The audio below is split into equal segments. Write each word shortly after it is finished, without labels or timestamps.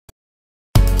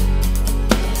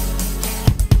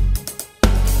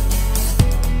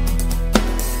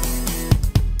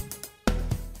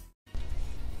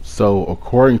So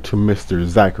according to Mr.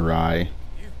 Zachary,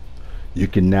 you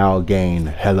can now gain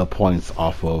hella points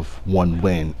off of one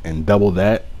win, and double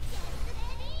that,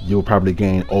 you'll probably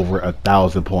gain over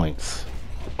 1,000 points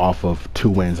off of 2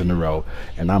 wins in a row.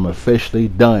 And I'm officially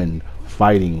done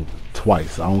fighting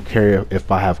twice. I don't care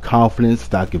if I have confidence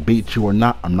that I can beat you or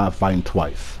not, I'm not fighting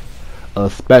twice.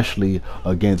 Especially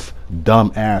against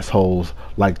dumb assholes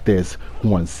like this who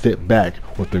want to sit back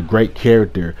with a great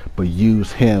character but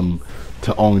use him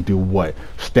to only do what?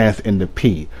 Stance in the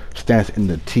P, stance in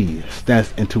the T,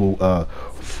 stance into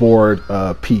forward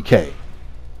PK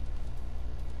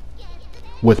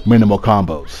with minimal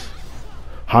combos.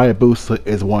 Hayabusa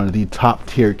is one of the top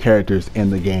tier characters in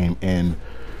the game, and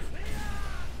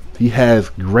he has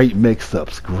great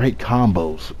mix-ups, great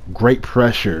combos, great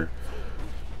pressure,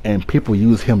 and people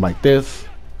use him like this.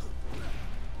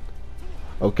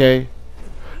 Okay?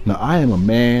 Now I am a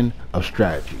man of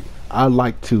strategy. I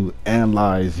like to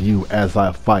analyze you as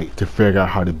I fight to figure out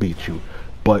how to beat you.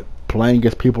 But playing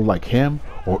against people like him,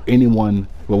 or anyone,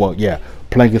 playing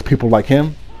against people like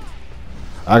him,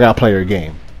 I gotta play your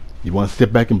game. You wanna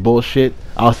sit back and bullshit?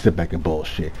 I'll sit back and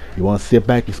bullshit. You wanna sit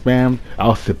back and spam?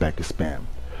 I'll sit back and spam.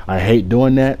 I hate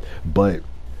doing that, but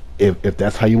if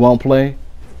that's how you wanna play,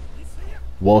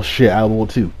 well shit, I will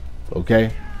too.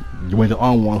 Okay? You ain't the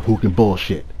only one who can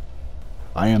bullshit.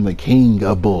 I am the king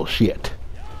of bullshit.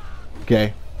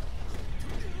 Okay?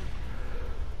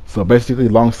 So basically,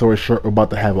 long story short, we're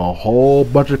about to have a whole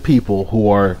bunch of people who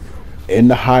are in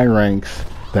the high ranks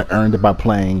that earned it by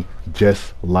playing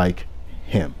just like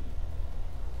him.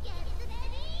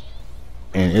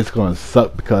 And it's gonna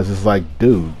suck because it's like,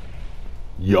 dude,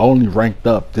 you only ranked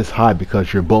up this high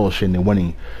because you're bullshitting and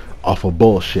winning off of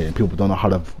bullshit, and people don't know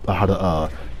how to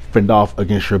fend off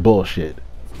against your bullshit.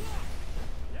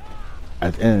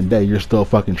 At the end of the day, you're still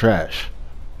fucking trash.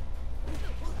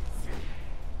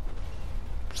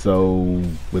 So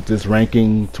with this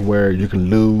ranking to where you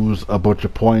can lose a bunch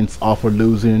of points off of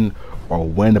losing, or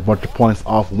win a bunch of points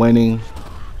off winning,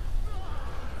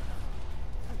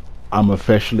 I'm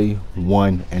officially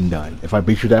one and done. If I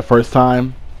beat you that first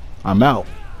time, I'm out.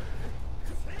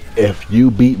 If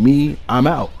you beat me, I'm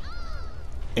out.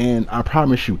 And I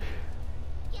promise you,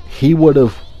 he would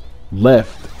have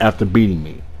left after beating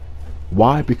me.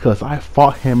 Why? Because I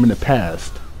fought him in the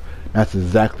past. That's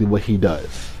exactly what he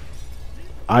does.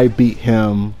 I beat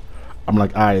him. I'm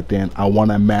like, alright then, I won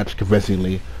that match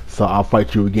convincingly, so I'll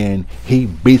fight you again. He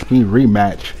beats me,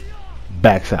 rematch,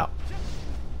 backs out.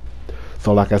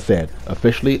 So like I said,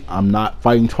 officially, I'm not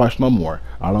fighting twice no more.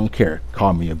 I don't care.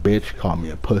 Call me a bitch, call me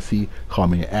a pussy, call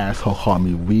me an asshole, call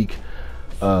me weak.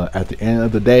 At the end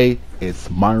of the day, it's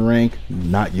my rank,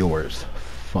 not yours.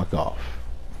 Fuck off.